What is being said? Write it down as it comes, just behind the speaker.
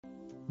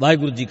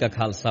ਵਾਹਿਗੁਰੂ ਜੀ ਕਾ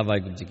ਖਾਲਸਾ,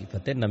 ਵਾਹਿਗੁਰੂ ਜੀ ਕੀ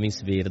ਫਤਿਹ। ਨਵੀਂ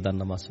ਸਵੇਰ ਦਾ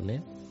ਨਵਾਂ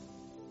ਸੁਣਿਆ।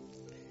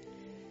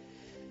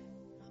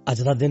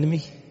 ਅੱਜ ਦਾ ਦਿਨ ਵੀ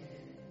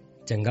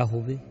ਚੰਗਾ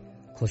ਹੋਵੇ,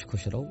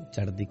 ਖੁਸ਼ ਰਹੋ,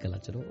 ਚੜ੍ਹਦੀ ਕਲਾ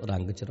ਚ ਰਹੋ,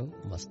 ਰੰਗ ਚ ਰਹੋ,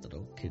 ਮਸਤ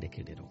ਰਹੋ, ਖੇੜੇ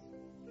ਖੇੜੇ ਰਹੋ।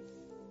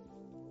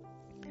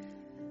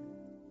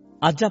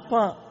 ਅੱਜ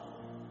ਆਪਾਂ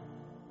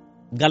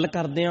ਗੱਲ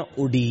ਕਰਦੇ ਹਾਂ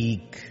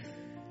ਉਡੀਕ।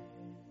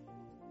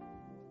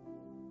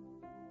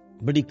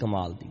 ਬੜੀ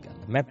ਕਮਾਲ ਦੀ ਗੱਲ।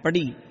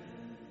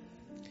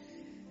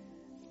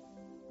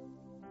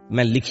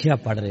 ਮੈਂ ਲਿਖਿਆ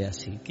ਪੜ੍ਹ ਰਿਹਾ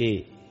ਸੀ ਕਿ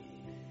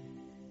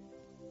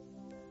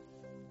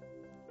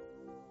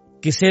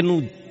ਕਿਸੇ ਨੂੰ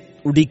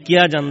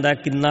ਉਡੀਕਿਆ ਜਾਂਦਾ,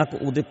 ਕਿੰਨਾ ਕੁ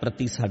ਉਹਦੇ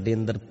ਪ੍ਰਤੀ ਸਾਡੇ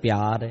ਅੰਦਰ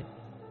ਪਿਆਰ ਹੈ,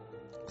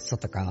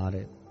 ਸਤਿਕਾਰ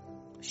ਹੈ,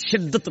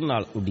 ਸ਼ਿੱਦਤ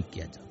ਨਾਲ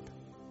ਉਡੀਕਿਆ ਜਾਂਦਾ।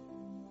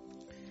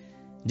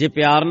 ਜੇ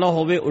ਪਿਆਰ ਨਾ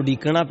ਹੋਵੇ,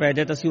 ਉਡੀਕਣਾ ਪੈ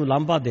ਜਾਏ ਤਾਂ ਅਸੀਂ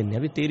ਉਲਾਂਭਾ ਦਿੰਦੇ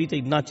ਹਾਂ ਵੀ ਤੇਰੀ ਤਾਂ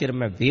ਇੰਨਾ ਚਿਰ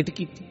ਮੈਂ ਵੇਟ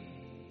ਕੀਤੀ,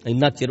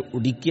 ਇੰਨਾ ਚਿਰ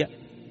ਉਡੀਕਿਆ।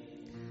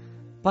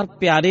 ਪਰ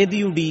ਪਿਆਰੇ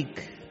ਦੀ ਉਡੀਕ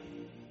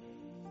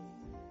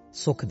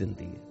ਸੁੱਖ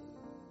ਦਿੰਦੀ ਹੈ।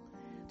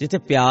 ਜਿੱਥੇ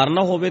ਪਿਆਰ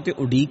ਨਾ ਹੋਵੇ ਤੇ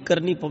ਉਡੀਕ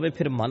ਕਰਨੀ ਪਵੇ,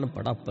 ਫਿਰ ਮਨ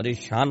ਬੜਾ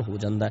ਪਰੇਸ਼ਾਨ ਹੋ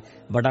ਜਾਂਦਾ ਹੈ,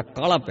 ਬੜਾ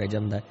ਕਾਹਲਾ ਪੈ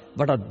ਜਾਂਦਾ ਹੈ,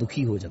 ਬੜਾ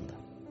ਦੁਖੀ ਹੋ ਜਾਂਦਾ।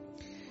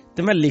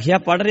 ਤੇ ਮੈਂ ਲਿਖਿਆ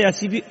ਪੜ੍ਹ ਰਿਹਾ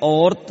ਸੀ ਵੀ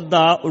ਔਰਤ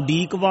ਦਾ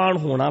ਉਡੀਕਵਾਨ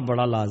ਹੋਣਾ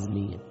ਬੜਾ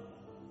ਲਾਜ਼ਮੀ ਹੈ,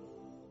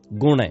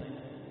 ਗੁਣ ਹੈ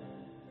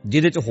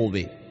ਜਿਹਦੇ ਚ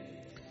ਹੋਵੇ।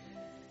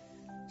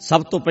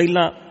 ਸਭ ਤੋਂ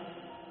ਪਹਿਲਾਂ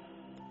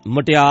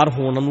ਮੁਟਿਆਰ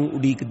ਹੋਣ ਨੂੰ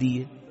ਉਡੀਕਦੀ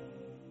ਹੈ,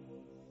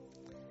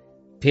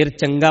 ਫਿਰ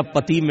ਚੰਗਾ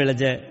ਪਤੀ ਮਿਲ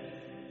ਜਾਏ,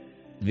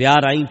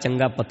 ਵਿਆਹ ਰਾਹੀਂ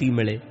ਚੰਗਾ ਪਤੀ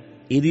ਮਿਲੇ,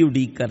 ਇਹਦੀ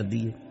ਉਡੀਕ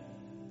ਕਰਦੀ ਹੈ।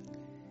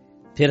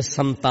 ਫਿਰ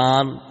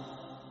ਸੰਤਾਨ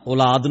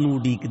ਔਲਾਦ ਨੂੰ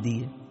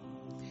ਉਡੀਕਦੀ ਹੈ।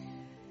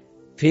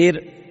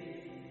 ਫਿਰ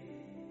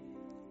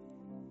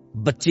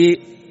ਬੱਚੇ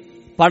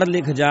ਪੜ੍ਹ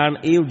ਲਿਖ ਜਾਣ,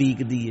 ਇਹ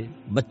ਉਡੀਕਦੀ ਹੈ।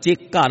 ਬੱਚੇ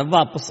ਘਰ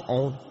ਵਾਪਸ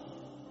ਆਉਣ,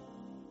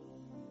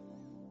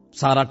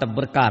 ਸਾਰਾ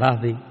ਟੱਬਰ ਘਰ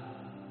ਆਵੇ,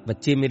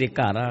 ਬੱਚੇ ਮੇਰੇ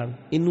ਘਰ ਆਣ,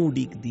 ਇਹਨੂੰ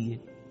ਉਡੀਕਦੀ ਹੈ।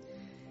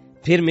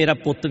 ਫਿਰ ਮੇਰਾ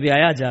ਪੁੱਤ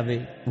ਵਿਆਹਿਆ ਜਾਵੇ,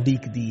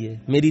 ਉਡੀਕਦੀ ਹੈ।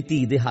 ਮੇਰੀ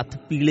ਧੀ ਦੇ ਹੱਥ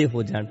ਪੀਲੇ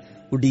ਹੋ ਜਾਣ,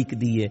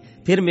 ਉਡੀਕਦੀ ਹੈ।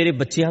 ਫਿਰ ਮੇਰੇ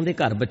ਬੱਚਿਆਂ ਦੇ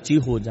ਘਰ ਬੱਚੇ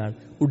ਹੋ ਜਾਣ,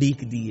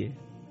 ਉਡੀਕਦੀ ਹੈ।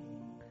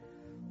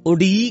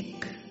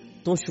 ਉਡੀਕ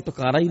ਤੋਂ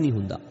ਛੁਟਕਾਰਾ ਹੀ ਨਹੀਂ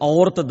ਹੁੰਦਾ।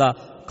 ਔਰਤ ਦਾ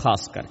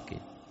ਖਾਸ ਕਰਕੇ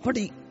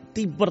ਬੜੀ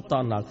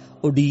ਤੀਬਰਤਾ ਨਾਲ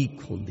ਉਡੀਕ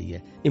ਹੁੰਦੀ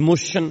ਹੈ।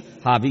 ਇਮੋਸ਼ਨ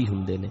ਹਾਵੀ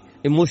ਹੁੰਦੇ ਨੇ,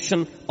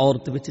 ਇਮੋਸ਼ਨ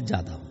ਔਰਤ ਵਿੱਚ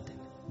ਜ਼ਿਆਦਾ ਹੁੰਦੇ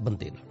ਨੇ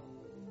ਬੰਦੇ ਨਾਲ।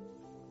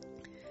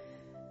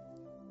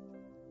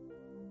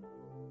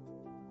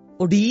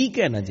 ਉਡੀਕ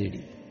ਹੈ ਨਾ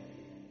ਜਿਹੜੀ,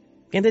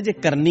 ਕਹਿੰਦੇ ਜੇ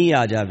ਕਰਨੀ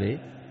ਆ ਜਾਵੇ,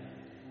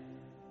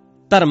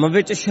 ਧਰਮ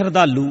ਵਿੱਚ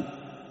ਸ਼ਰਧਾਲੂ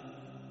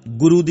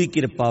ਗੁਰੂ ਦੀ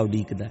ਕਿਰਪਾ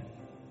ਉਡੀਕਦਾ,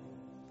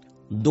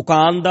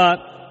 ਦੁਕਾਨਦਾਰ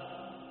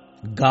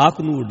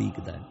ਗਾਹਕ ਨੂੰ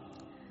ਉਡੀਕਦਾ,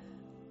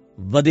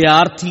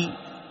 ਵਿਦਿਆਰਥੀ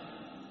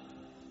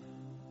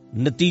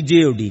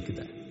ਨਤੀਜੇ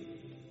ਉਡੀਕਦਾ,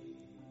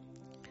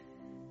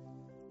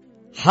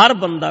 ਹਰ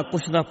ਬੰਦਾ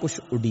ਕੁਛ ਨਾ ਕੁਛ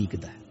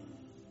ਉਡੀਕਦਾ।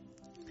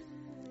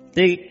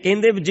 ਤੇ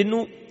ਕਹਿੰਦੇ ਵੀ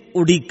ਜਿਹਨੂੰ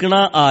ਉਡੀਕਣਾ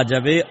ਆ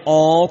ਜਾਵੇ,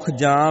 ਔਖ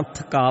ਜਾਂ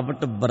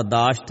ਥਕਾਵਟ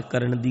ਬਰਦਾਸ਼ਤ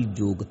ਕਰਨ ਦੀ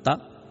ਯੋਗਤਾ,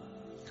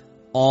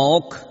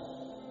 ਔਖ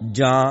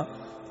ਜਾਂ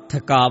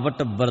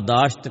ਥਕਾਵਟ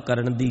ਬਰਦਾਸ਼ਤ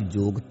ਕਰਨ ਦੀ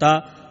ਯੋਗਤਾ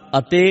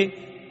ਅਤੇ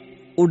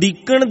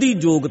ਉਡੀਕਣ ਦੀ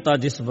ਯੋਗਤਾ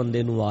ਜਿਸ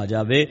ਬੰਦੇ ਨੂੰ ਆ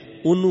ਜਾਵੇ,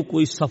 ਉਹਨੂੰ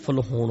ਕੋਈ ਸਫਲ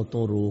ਹੋਣ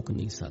ਤੋਂ ਰੋਕ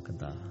ਨਹੀਂ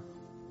ਸਕਦਾ।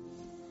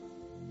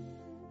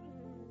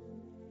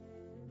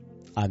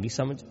 ਆ ਗਈ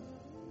ਸਮਝ?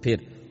 ਫਿਰ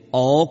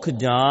ਔਖ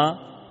ਜਾਂ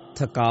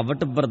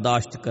ਥਕਾਵਟ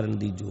ਬਰਦਾਸ਼ਤ ਕਰਨ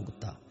ਦੀ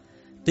ਯੋਗਤਾ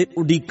ਤੇ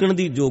ਉਡੀਕਣ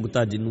ਦੀ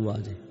ਯੋਗਤਾ ਜਿਹਨੂੰ ਆ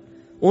ਜਾਏ,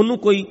 ਉਹਨੂੰ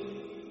ਕੋਈ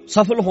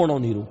ਸਫਲ ਹੋਣੋਂ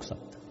ਨਹੀਂ ਰੋਕ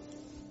ਸਕਦਾ।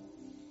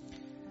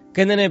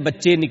 ਕਹਿੰਦੇ ਨੇ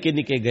ਬੱਚੇ ਨਿੱਕੇ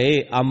ਨਿੱਕੇ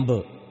ਗਏ, ਅੰਬ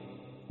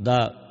ਦਾ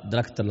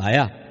ਦਰਖਤ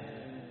ਲਾਇਆ,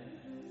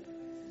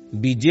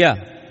 ਬੀਜਿਆ,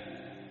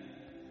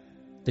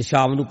 ਤੇ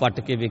ਸ਼ਾਮ ਨੂੰ ਪੱਟ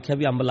ਕੇ ਵੇਖਿਆ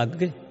ਵੀ ਅੰਬ ਲੱਗ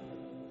ਗਏ।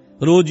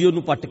 ਰੋਜ਼ ਹੀ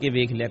ਉਹਨੂੰ ਪੱਟ ਕੇ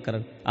ਵੇਖ ਲਿਆ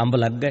ਕਰਨ, ਅੰਬ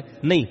ਲੱਗ ਗਏ?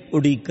 ਨਹੀਂ,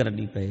 ਉਡੀਕ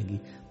ਕਰਨੀ ਪਏਗੀ।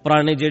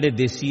 ਪੁਰਾਣੇ ਜਿਹੜੇ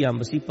ਦੇਸੀ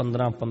ਅੰਬ ਸੀ,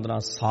 15-15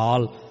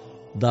 ਸਾਲ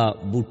ਦਾ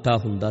ਬੂਟਾ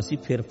ਹੁੰਦਾ ਸੀ,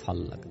 ਫਿਰ ਫਲ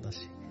ਲੱਗਦਾ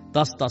ਸੀ।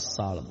 10-10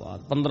 ਸਾਲ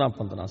ਬਾਅਦ,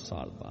 15-15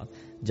 ਸਾਲ ਬਾਅਦ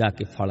ਜਾ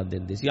ਕੇ ਫਲ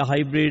ਦਿੰਦੇ ਸੀ।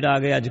 ਹਾਈਬ੍ਰਿਡ ਆ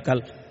ਗਏ ਅੱਜ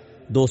ਕੱਲ੍ਹ,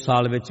 2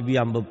 ਸਾਲ ਵਿੱਚ ਵੀ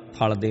ਅੰਬ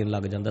ਫਲ ਦੇਣ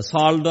ਲੱਗ ਜਾਂਦਾ।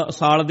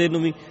 ਸਾਲ ਦੇ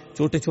ਨੂੰ ਵੀ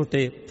ਛੋਟੇ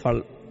ਛੋਟੇ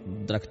ਫਲ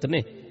ਦਰਖਤ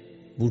ਨੇ,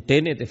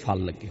 ਬੂਟੇ ਨੇ ਤੇ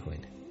ਫਲ ਲੱਗੇ ਹੋਏ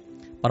ਨੇ।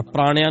 ਪਰ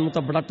ਪੁਰਾਣਿਆਂ ਨੂੰ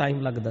ਤਾਂ ਬੜਾ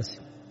ਟਾਈਮ ਲੱਗਦਾ ਸੀ।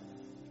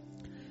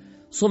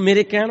 ਸੋ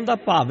ਮੇਰੇ ਕਹਿਣ ਦਾ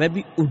ਭਾਵ ਹੈ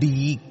ਵੀ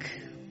ਉਡੀਕ,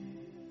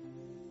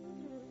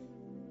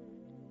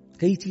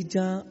 ਕਈ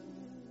ਚੀਜ਼ਾਂ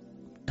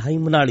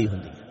ਟਾਈਮ ਨਾਲ ਹੀ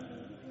ਹੁੰਦੀਆਂ,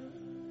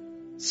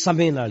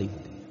 ਸਮੇਂ ਨਾਲ ਹੀ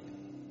ਹੁੰਦੀਆਂ।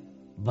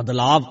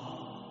 ਬਦਲਾਵ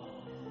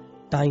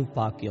ਟਾਈਮ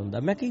ਪਾ ਕੇ ਆਉਂਦਾ।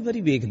 ਮੈਂ ਕਈ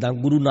ਵਾਰੀ ਵੇਖਦਾ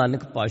ਗੁਰੂ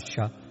ਨਾਨਕ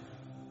ਪਾਤਸ਼ਾਹ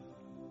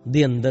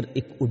ਦੇ ਅੰਦਰ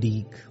ਇੱਕ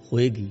ਉਡੀਕ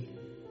ਹੋਏਗੀ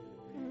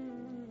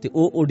ਤੇ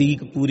ਉਹ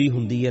ਉਡੀਕ ਪੂਰੀ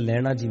ਹੁੰਦੀ ਹੈ,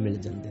 ਲਹਿਣਾ ਜੀ ਮਿਲ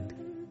ਜਾਂਦੇ ਨੇ।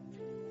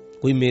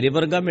 ਕੋਈ ਮੇਰੇ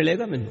ਵਰਗਾ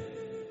ਮਿਲੇਗਾ ਮੈਨੂੰ?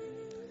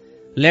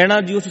 ਲੈਣਾ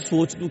ਜੀ ਉਸ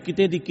ਸੋਚ ਨੂੰ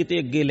ਕਿਤੇ ਦੀ ਕਿਤੇ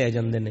ਅੱਗੇ ਲੈ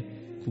ਜਾਂਦੇ ਨੇ।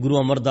 ਗੁਰੂ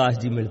ਅਮਰਦਾਸ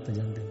ਜੀ ਮਿਲ ਪੈ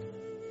ਜਾਂਦੇ ਨੇ।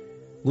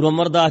 ਗੁਰੂ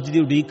ਅਮਰਦਾਸ ਜੀ ਦੀ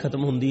ਉਡੀਕ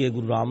ਖਤਮ ਹੁੰਦੀ ਹੈ,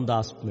 ਗੁਰੂ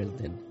ਰਾਮਦਾਸ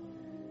ਮਿਲਦੇ ਨੇ।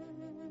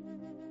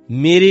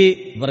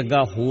 ਮੇਰੇ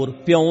ਵਰਗਾ ਹੋਰ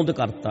ਪਿਉਂਦ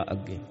ਕਰਤਾ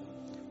ਅੱਗੇ।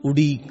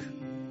 ਉਡੀਕ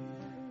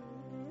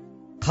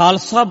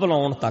ਖਾਲਸਾ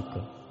ਬਣਾਉਣ ਤੱਕ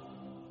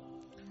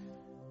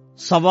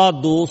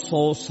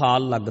 250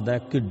 ਸਾਲ ਲੱਗਦਾ।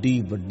 ਕਿੱਡੀ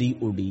ਵੱਡੀ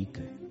ਉਡੀਕ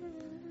ਹੈ।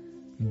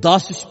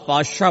 10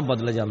 ਪਾਤਸ਼ਾਹ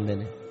ਬਦਲ ਜਾਂਦੇ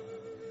ਨੇ।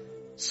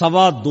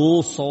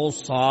 250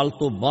 ਸਾਲ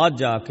ਤੋਂ ਬਾਅਦ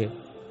ਜਾ ਕੇ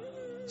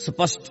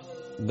ਸਪਸ਼ਟ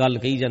ਗੱਲ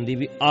ਕਹੀ ਜਾਂਦੀ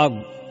ਵੀ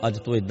ਅੱਜ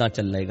ਤੋਂ ਇਦਾਂ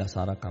ਚੱਲੇਗਾ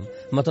ਸਾਰਾ ਕੰਮ।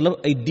 ਮਤਲਬ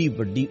ਐਡੀ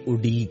ਵੱਡੀ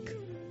ਉਡੀਕ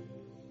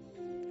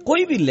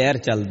ਕੋਈ ਵੀ ਲਹਿਰ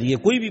ਚੱਲਦੀ ਹੈ,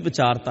 ਕੋਈ ਵੀ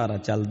ਵਿਚਾਰਧਾਰਾ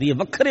ਚੱਲਦੀ ਹੈ,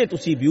 ਵੱਖਰੇ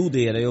ਤੁਸੀਂ ਵਿਊ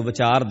ਦੇ ਰਹੇ ਹੋ,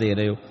 ਵਿਚਾਰ ਦੇ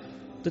ਰਹੇ ਹੋ,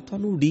 ਤੇ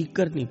ਤੁਹਾਨੂੰ ਉਡੀਕ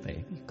ਕਰਨੀ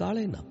ਪਏਗੀ,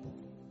 ਕਾਲੇ ਨਾ ਪਾਓ।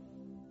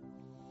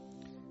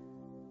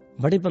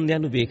 ਬੜੇ ਬੰਦਿਆਂ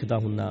ਨੂੰ ਵੇਖਦਾ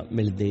ਹੁੰਨਾ,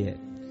 ਮਿਲਦੇ ਹੈ,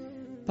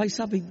 ਭਾਈ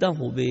ਸਾਹਿਬ ਇੱਦਾਂ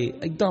ਹੋਵੇ,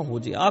 ਇੱਦਾਂ ਹੋ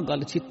ਜੇ, ਆਹ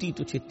ਗੱਲ ਛੇਤੀ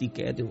ਤੋਂ ਛੇਤੀ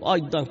ਕਹਿ ਦਿਓ, ਆਹ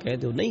ਇੱਦਾਂ ਕਹਿ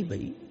ਦਿਓ। ਨਹੀਂ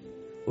ਬਈ,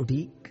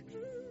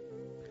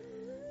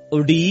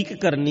 ਉਡੀਕ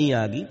ਕਰਨੀ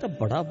ਆ ਗਈ ਤਾਂ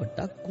ਬੜਾ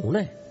ਵੱਡਾ ਗੁਣ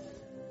ਹੈ।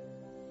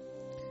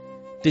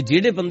 ਤੇ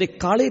ਜਿਹੜੇ ਬੰਦੇ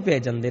ਕਾਲੇ ਪੈ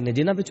ਜਾਂਦੇ ਨੇ,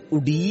 ਜਿਨ੍ਹਾਂ ਵਿੱਚ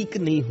ਉਡੀਕ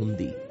ਨਹੀਂ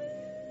ਹੁੰਦੀ,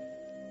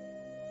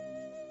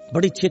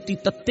 ਬੜੀ ਛੇਤੀ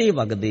ਤੱਤੇ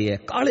ਵਗਦੇ ਹੈ,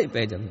 ਕਾਲੇ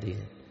ਪੈ ਜਾਂਦੇ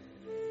ਹੈ,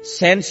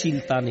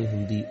 ਸਹਿਨਸ਼ੀਲਤਾ ਨਹੀਂ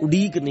ਹੁੰਦੀ,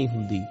 ਉਡੀਕ ਨਹੀਂ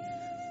ਹੁੰਦੀ,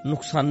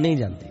 ਨੁਕਸਾਨੇ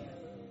ਜਾਂਦੇ ਆ,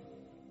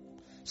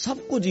 ਸਭ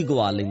ਕੁਝ ਹੀ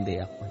ਗਵਾ ਲੈਂਦੇ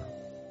ਆ ਆਪਣਾ।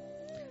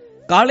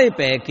 ਕਾਲੇ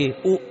ਪੈ ਕੇ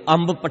ਉਹ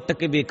ਅੰਬ ਪੱਟ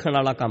ਕੇ ਵੇਖਣ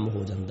ਵਾਲਾ ਕੰਮ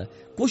ਹੋ ਜਾਂਦਾ,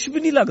 ਕੁਛ ਵੀ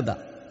ਨਹੀਂ ਲੱਗਦਾ।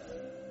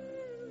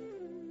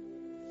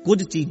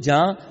 ਕੁਝ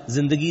ਚੀਜ਼ਾਂ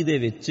ਜ਼ਿੰਦਗੀ ਦੇ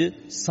ਵਿੱਚ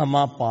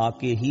ਸਮਾਂ ਪਾ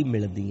ਕੇ ਹੀ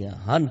ਮਿਲਦੀਆਂ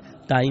ਹਨ,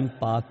 ਟਾਈਮ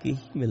ਪਾ ਕੇ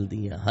ਹੀ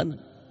ਮਿਲਦੀਆਂ ਹਨ।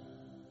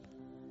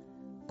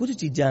 ਕੁਝ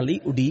ਚੀਜ਼ਾਂ ਲਈ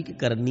ਉਡੀਕ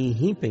ਕਰਨੀ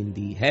ਹੀ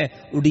ਪੈਂਦੀ ਹੈ,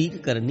 ਉਡੀਕ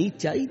ਕਰਨੀ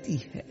ਚਾਹੀਦੀ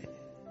ਹੈ।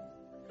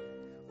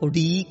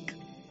 ਉਡੀਕ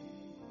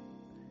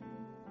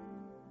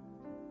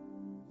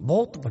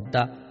ਬਹੁਤ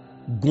ਵੱਡਾ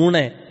ਗੁਣ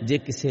ਹੈ ਜੇ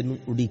ਕਿਸੇ ਨੂੰ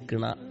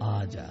ਉਡੀਕਣਾ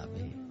ਆ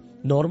ਜਾਵੇ।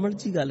 ਨੋਰਮਲ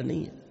ਜੀ ਗੱਲ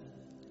ਨਹੀਂ ਹੈ।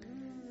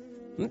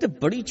 ਨਹੀਂ ਤੇ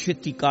ਬੜੀ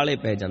ਛੇਤੀ ਕਾਲੇ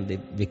ਪੈ ਜਾਂਦੇ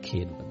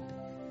ਵੇਖੇ ਬੰਦੇ।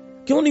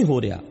 ਕਿਉਂ ਨਹੀਂ ਹੋ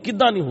ਰਿਹਾ,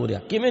 ਕਿੱਦਾਂ ਨਹੀਂ ਹੋ ਰਿਹਾ,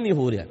 ਕਿਵੇਂ ਨਹੀਂ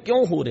ਹੋ ਰਿਹਾ,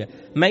 ਕਿਉਂ ਹੋ ਰਿਹਾ।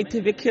 ਮੈਂ ਇੱਥੇ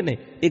ਵੇਖੇ ਨੇ,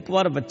 ਇੱਕ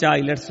ਵਾਰ ਬੱਚਾ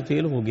ਆਈਲੈਟਸ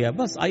ਫੇਲ ਹੋ ਗਿਆ,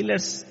 ਬਸ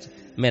ਆਈਲੈਟਸ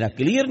ਮੇਰਾ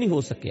ਕਲੀਅਰ ਨਹੀਂ ਹੋ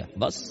ਸਕਿਆ,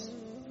 ਬਸ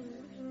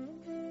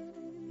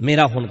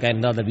ਮੇਰਾ ਹੁਣ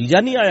ਕੈਨੇਡਾ ਦਾ ਵੀਜ਼ਾ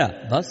ਨਹੀਂ ਆਇਆ,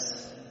 ਬਸ।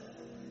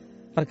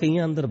 ਪਰ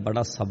ਕਈਆਂ ਅੰਦਰ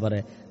ਬੜਾ ਸਬਰ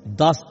ਹੈ,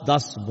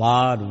 10-10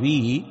 ਵਾਰ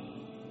ਵੀ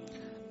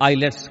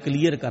ਆਈਲੈਟਸ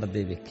ਕਲੀਅਰ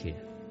ਕਰਦੇ ਵੇਖੇ,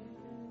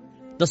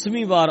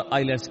 10ਵੀਂ ਵਾਰ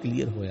ਆਈਲੈਟਸ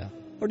ਕਲੀਅਰ ਹੋਇਆ,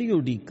 ਬੜੀ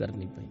ਉਡੀਕ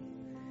ਕਰਨੀ ਪਈ।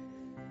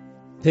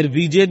 ਫਿਰ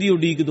ਵੀਜ਼ੇ ਦੀ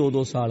ਉਡੀਕ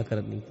 2-2 ਸਾਲ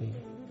ਕਰਨੀ ਪਈ।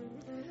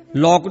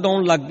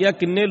 ਲਾਕਡਾਊਨ ਲੱਗ ਗਿਆ,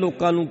 ਕਿੰਨੇ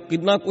ਲੋਕਾਂ ਨੂੰ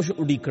ਕਿੰਨਾ ਕੁਝ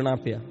ਉਡੀਕਣਾ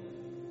ਪਿਆ।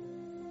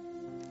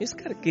 ਇਸ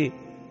ਕਰਕੇ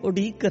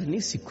ਉਡੀਕ ਕਰਨੀ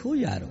ਸਿੱਖੋ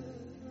ਯਾਰੋ।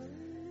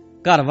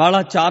 ਘਰ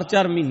ਵਾਲਾ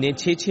 4-4 ਮਹੀਨੇ,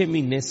 6-6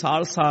 ਮਹੀਨੇ,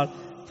 ਸਾਲ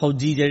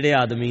ਫੌਜੀ ਜਿਹੜੇ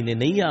ਆਦਮੀ ਨੇ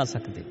ਨਹੀਂ ਆ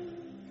ਸਕਦੇ।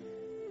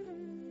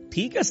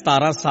 ਠੀਕ ਹੈ,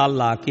 17 ਸਾਲ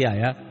ਲਾ ਕੇ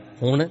ਆਇਆ,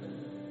 ਹੁਣ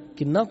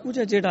ਕਿੰਨਾ ਕੁਝ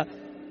ਹੈ ਜਿਹੜਾ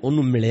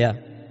ਉਹਨੂੰ ਮਿਲਿਆ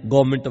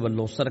ਗਵਰਨਮੈਂਟ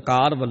ਵੱਲੋਂ,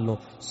 ਸਰਕਾਰ ਵੱਲੋਂ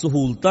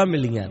ਸਹੂਲਤਾਂ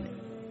ਮਿਲੀਆਂ ਨੇ।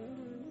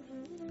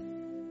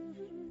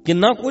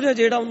 ਕਿੰਨਾ ਕੁਝ ਹੈ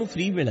ਜਿਹੜਾ ਉਹਨੂੰ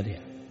ਫ੍ਰੀ ਮਿਲ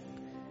ਰਿਹਾ,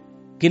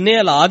 ਕਿੰਨੇ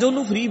ਇਲਾਜ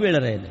ਉਹਨੂੰ ਫ੍ਰੀ ਮਿਲ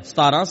ਰਹੇ ਨੇ।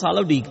 17 ਸਾਲ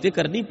ਉਡੀਕ ਤੇ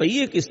ਕਰਨੀ ਪਈ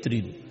ਹੈ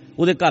ਇਸਤਰੀ ਨੂੰ।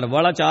 ਉਹਦੇ ਘਰ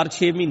ਵਾਲਾ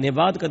 4-6 ਮਹੀਨੇ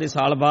ਬਾਅਦ, ਕਦੇ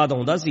ਸਾਲ ਬਾਅਦ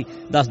ਆਉਂਦਾ ਸੀ,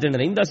 10 ਦਿਨ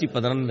ਰਹਿੰਦਾ ਸੀ,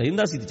 15 ਦਿਨ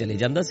ਰਹਿੰਦਾ ਸੀ ਤੇ ਚਲੇ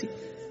ਜਾਂਦਾ ਸੀ।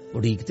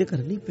 ਉਡੀਕ ਤੇ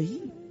ਕਰਨੀ ਪਈ।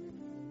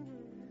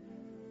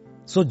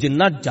 ਸੋ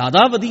ਜਿੰਨਾ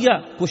ਜ਼ਿਆਦਾ ਵਧੀਆ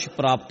ਕੁਝ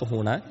ਪ੍ਰਾਪਤ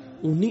ਹੋਣਾ,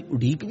 ਉਨੀ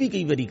ਉਡੀਕ ਵੀ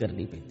ਕਈ ਵਾਰੀ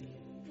ਕਰਨੀ ਪੈਂਦੀ।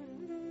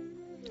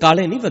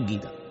 ਕਾਲੇ ਨਹੀਂ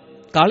ਵੱਗੀਦਾ,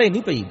 ਕਾਲੇ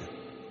ਨਹੀਂ ਪਈਦਾ।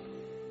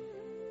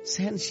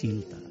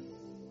 ਸਹਿਨਸ਼ੀਲਤਾ,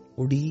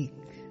 ਉਡੀਕ,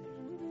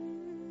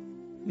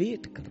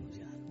 ਵੇਟ ਕਰੋ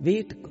ਯਾਰ,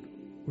 ਵੇਟ ਕਰੋ,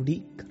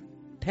 ਉਡੀਕ ਕਰੋ,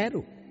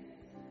 ਠਹਿਰੋ,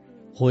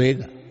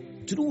 ਹੋਏਗਾ,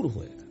 ਜ਼ਰੂਰ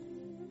ਹੋਏਗਾ।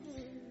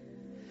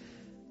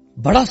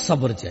 ਬੜਾ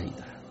ਸਬਰ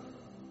ਚਾਹੀਦਾ,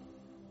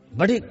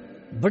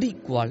 ਬੜੀ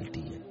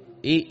ਕੁਆਲਿਟੀ ਹੈ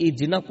ਇਹ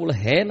ਜਿਨ੍ਹਾਂ ਕੋਲ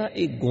ਹੈ ਨਾ,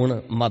 ਇਹ ਗੁਣ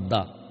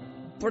ਮਾਦਾ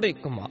ਬੜੇ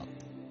ਕਮਾਲ।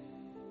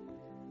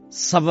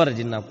 ਸਬਰ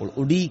ਜਿਨ੍ਹਾਂ ਕੋਲ,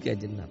 ਉਡੀਕ ਹੈ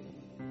ਜਿਨ੍ਹਾਂ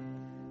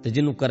ਕੋਲ, ਤੇ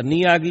ਜਿਹਨੂੰ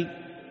ਕਰਨੀ ਆ ਗਈ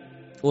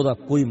ਉਹਦਾ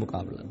ਕੋਈ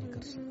ਮੁਕਾਬਲਾ ਨਹੀਂ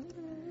ਕਰ ਸਕਦਾ।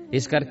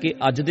 ਇਸ ਕਰਕੇ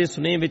ਅੱਜ ਦੇ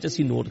ਸੁਨੇਹੇ ਵਿੱਚ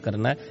ਅਸੀਂ ਨੋਟ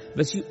ਕਰਨਾ ਹੈ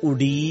ਵੀ ਅਸੀਂ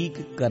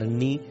ਉਡੀਕ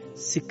ਕਰਨੀ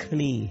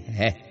ਸਿੱਖਣੀ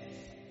ਹੈ।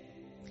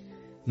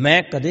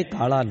 ਮੈਂ ਕਦੇ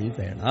ਕਾਲਾ ਨਹੀਂ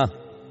ਪੈਣਾ,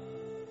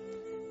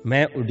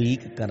 ਮੈਂ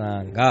ਉਡੀਕ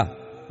ਕਰਾਂਗਾ,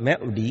 ਮੈਂ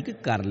ਉਡੀਕ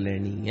ਕਰ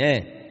ਲੈਣੀ ਹੈ,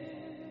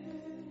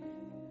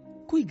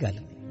 ਕੋਈ ਗੱਲ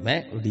ਨਹੀਂ,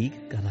 ਮੈਂ ਉਡੀਕ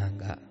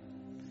ਕਰਾਂਗਾ।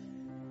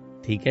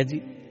 ਠੀਕ ਹੈ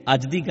ਜੀ,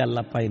 ਅੱਜ ਦੀ ਗੱਲ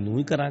ਆਪਾਂ ਇਹਨੂੰ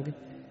ਹੀ ਕਰਾਂਗੇ,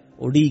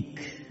 ਉਡੀਕ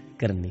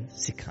ਕਰਨੀ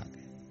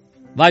ਸਿੱਖਾਂਗੇ।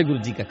 ਵਾਹਿਗੁਰੂ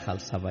ਜੀ ਕਾ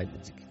ਖਾਲਸਾ,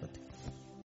 ਵਾਹਿਗੁਰੂ ਜੀ ਕੀ